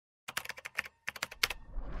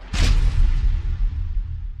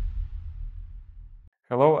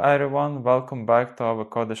Hello everyone, welcome back to our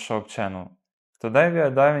Code Shop channel. Today we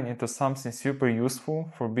are diving into something super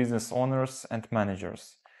useful for business owners and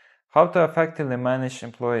managers. How to effectively manage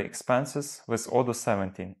employee expenses with Odoo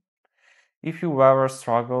 17. If you ever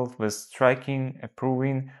struggled with tracking,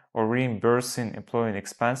 approving, or reimbursing employee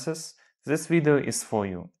expenses, this video is for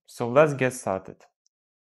you. So let's get started.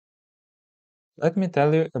 Let me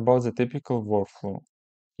tell you about the typical workflow.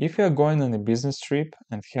 If you are going on a business trip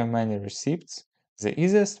and have many receipts, the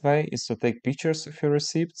easiest way is to take pictures of your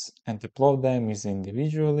receipts and upload them either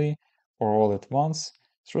individually or all at once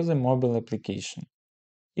through the mobile application.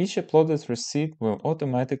 Each uploaded receipt will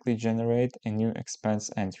automatically generate a new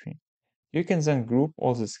expense entry. You can then group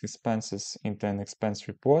all these expenses into an expense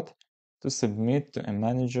report to submit to a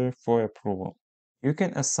manager for approval. You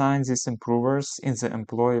can assign these improvers in the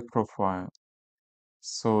employee profile.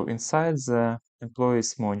 So inside the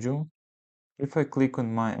Employees module, if I click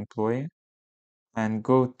on my employee and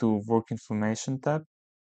go to Work Information tab,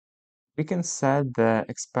 we can set the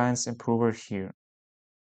expense improver here.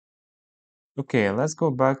 Okay, let's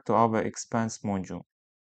go back to our expense module.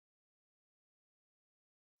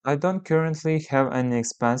 I don't currently have any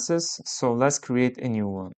expenses, so let's create a new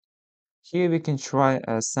one. Here we can try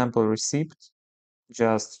a sample receipt.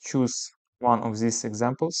 Just choose one of these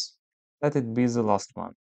examples. Let it be the last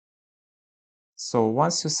one. So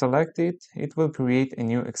once you select it, it will create a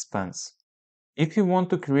new expense. If you want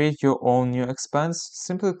to create your own new expense,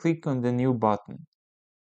 simply click on the New button.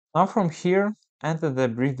 Now from here, enter the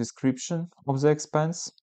brief description of the expense.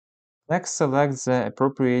 Next, select the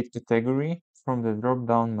appropriate category from the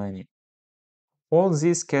drop-down menu. All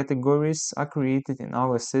these categories are created in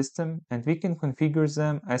our system and we can configure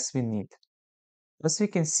them as we need. As we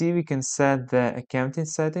can see, we can set the accounting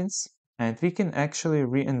settings and we can actually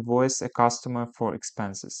re-invoice a customer for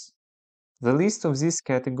expenses. The list of these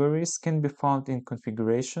categories can be found in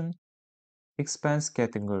Configuration, Expense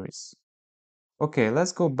Categories. Okay,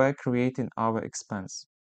 let's go back creating our expense.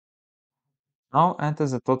 Now enter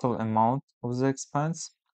the total amount of the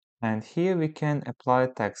expense, and here we can apply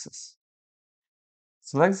taxes.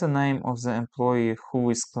 Select the name of the employee who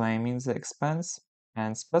is claiming the expense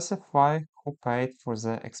and specify who paid for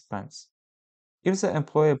the expense. If the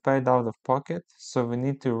employee paid out of pocket, so we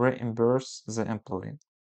need to reimburse the employee.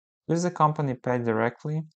 If the company paid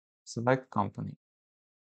directly, select company.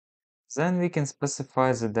 Then we can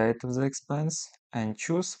specify the date of the expense and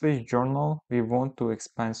choose which journal we want to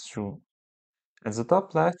expense through. At the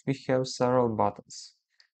top left, we have several buttons.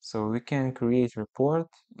 So we can create report,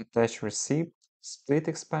 attach receipt, split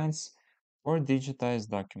expense, or digitize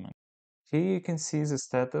document. Here you can see the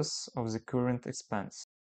status of the current expense.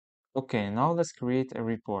 Okay, now let's create a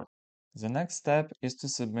report. The next step is to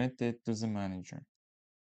submit it to the manager.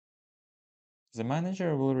 The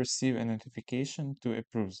manager will receive a notification to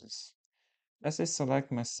approve this. As I select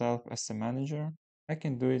myself as a manager, I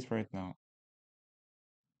can do it right now.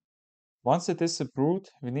 Once it is approved,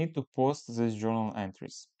 we need to post these journal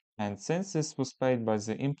entries. And since this was paid by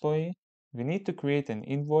the employee, we need to create an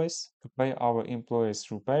invoice to pay our employees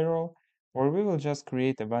through payroll, or we will just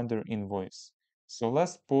create a vendor invoice. So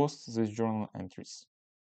let's post these journal entries.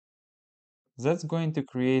 That's going to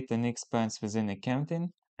create an expense within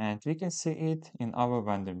accounting, and we can see it in our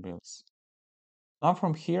vendor bills. Now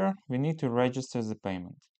from here, we need to register the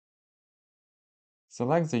payment.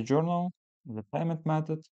 Select the journal, the payment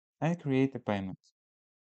method, and create a payment.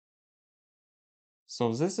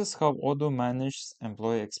 So this is how Odoo manages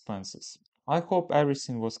employee expenses. I hope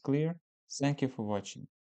everything was clear. Thank you for watching.